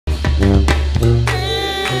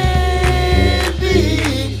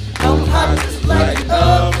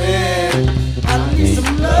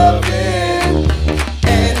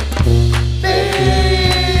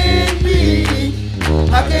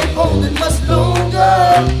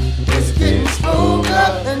it's getting stronger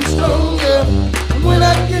and stronger. And when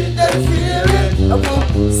I get that feeling, I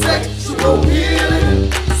want sexual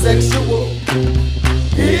healing, sexual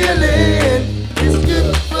healing. It's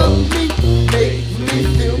good for me, makes me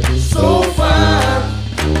feel so fine.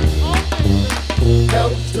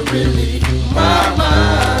 Helps to relieve my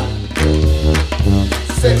mind.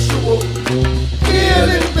 Sexual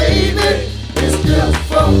healing, baby, it's good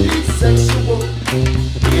for me. Sexual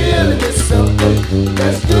healing is something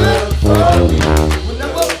that's good for me.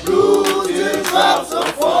 Whenever bruises, drops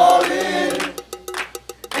are falling,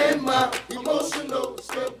 and my emotional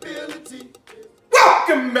stability.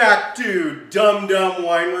 Welcome back to DumbDumb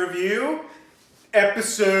Wine Review,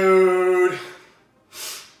 episode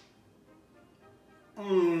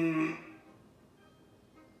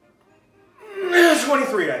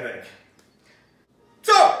 23, I think.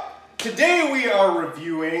 So, today we are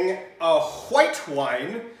reviewing a white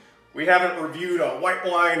wine. We haven't reviewed a white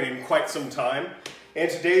wine in quite some time, and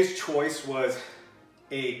today's choice was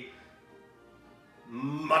a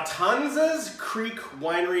Matanzas Creek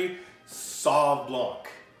Winery Sauvignon Blanc.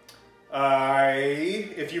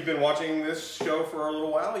 If you've been watching this show for a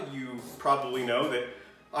little while, you probably know that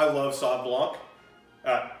I love Sauvignon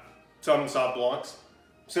Blanc, some Sauvignon Blancs.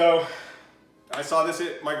 So I saw this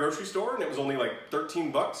at my grocery store and it was only like 13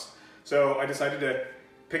 bucks. So I decided to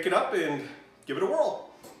pick it up and give it a whirl.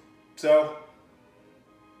 So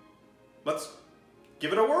let's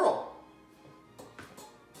give it a whirl.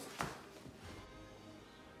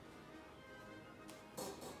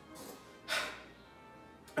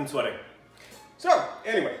 I'm sweating. So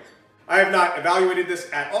anyway, I have not evaluated this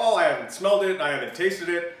at all. I haven't smelled it. I haven't tasted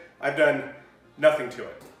it. I've done nothing to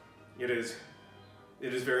it. It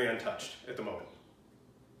is very untouched at the moment.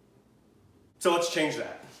 So let's change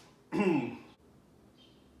that.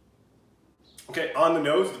 Okay, on the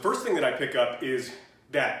nose, the first thing that I pick up is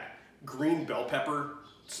that green bell pepper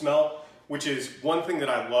smell, which is one thing that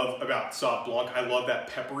I love about Sauv Blanc. I love that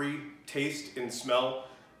peppery taste and smell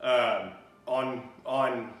on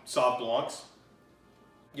Sauv Blancs.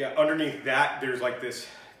 Yeah, underneath that, there's like this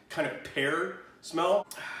kind of pear smell.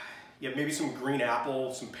 Yeah, maybe some green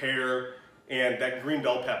apple, some pear, and that green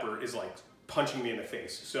bell pepper is like punching me in the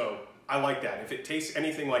face. So I like that. If it tastes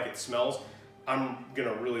anything like it smells, I'm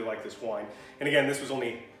gonna really like this wine. And again, this was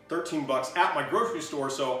only 13 bucks at my grocery store,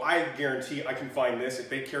 so I guarantee I can find this. If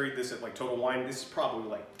they carried this at like Total Wine, this is probably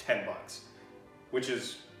like 10 bucks, which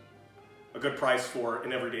is a good price for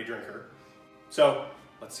an everyday drinker. So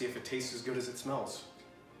let's see if it tastes as good as it smells.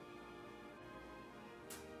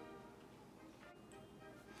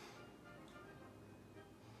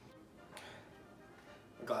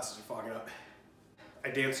 My glasses are fogging up. I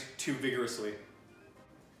danced too vigorously.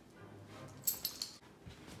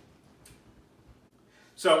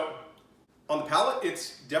 So on the palate,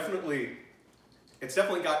 it's definitely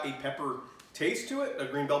got a pepper taste to it, a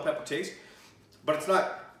green bell pepper taste, but it's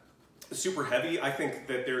not super heavy. I think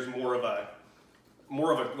that there's more of a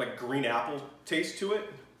like green apple taste to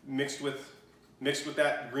it, mixed with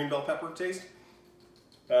that green bell pepper taste.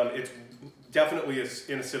 It's definitely an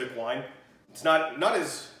acidic wine. It's not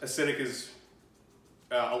as acidic as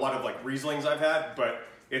a lot of like Rieslings I've had, but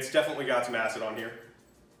it's definitely got some acid on here.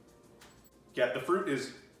 Yeah, the fruit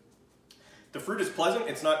is pleasant.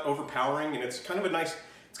 It's not overpowering, and it's kind of a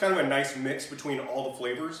nice mix between all the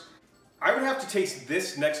flavors. I would have to taste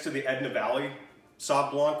this next to the Edna Valley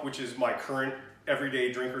Sauv Blanc, which is my current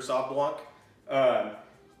everyday drinker Sauv Blanc,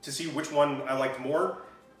 to see which one I liked more.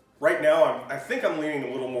 Right now, I think I'm leaning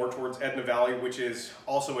a little more towards Edna Valley, which is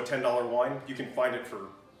also a $10 wine. You can find it for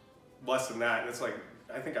less than that. It's like,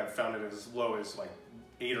 I think I've found it as low as like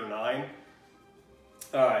 8 or 9.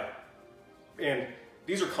 And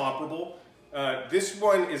these are comparable. This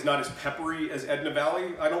one is not as peppery as Edna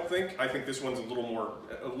Valley, I don't think. I think this one's a little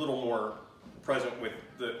more present with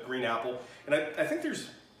the green apple. And I think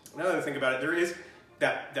there's, now that I think about it, there is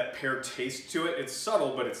that pear taste to it. It's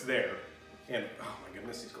subtle, but it's there. And oh my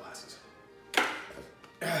goodness, these glasses.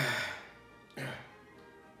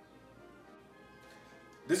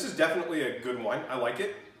 This is definitely a good wine. I like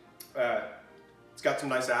it. It's got some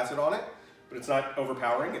nice acid on it, but it's not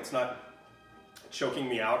overpowering. It's not choking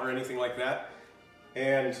me out or anything like that.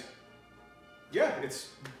 And yeah, it's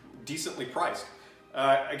decently priced.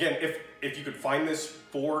 Again, if you could find this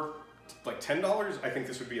for like $10, I think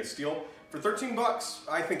this would be a steal. For 13 bucks,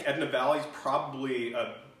 I think Edna Valley's probably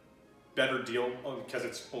a better deal because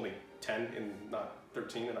it's only 10 and not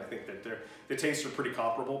 13, and I think that the tastes are pretty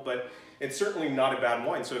comparable, but it's certainly not a bad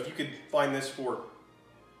wine. So if you could find this for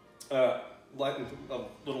a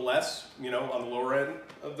little less, you know, on the lower end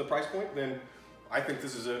of the price point, then I think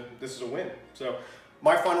this is a win. So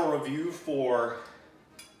my final review for,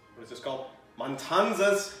 what is this called?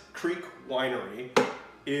 Matanzas Creek Winery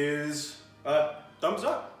is thumbs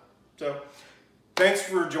up. So thanks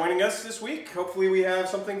for joining us this week. Hopefully we have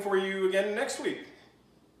something for you again next week.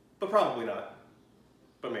 But probably not.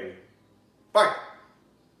 But maybe. Bye.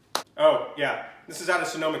 Oh, yeah. This is out of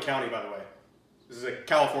Sonoma County, by the way. This is a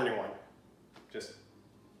California wine. Just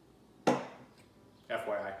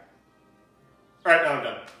FYI. All right, now I'm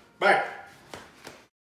done. Bye.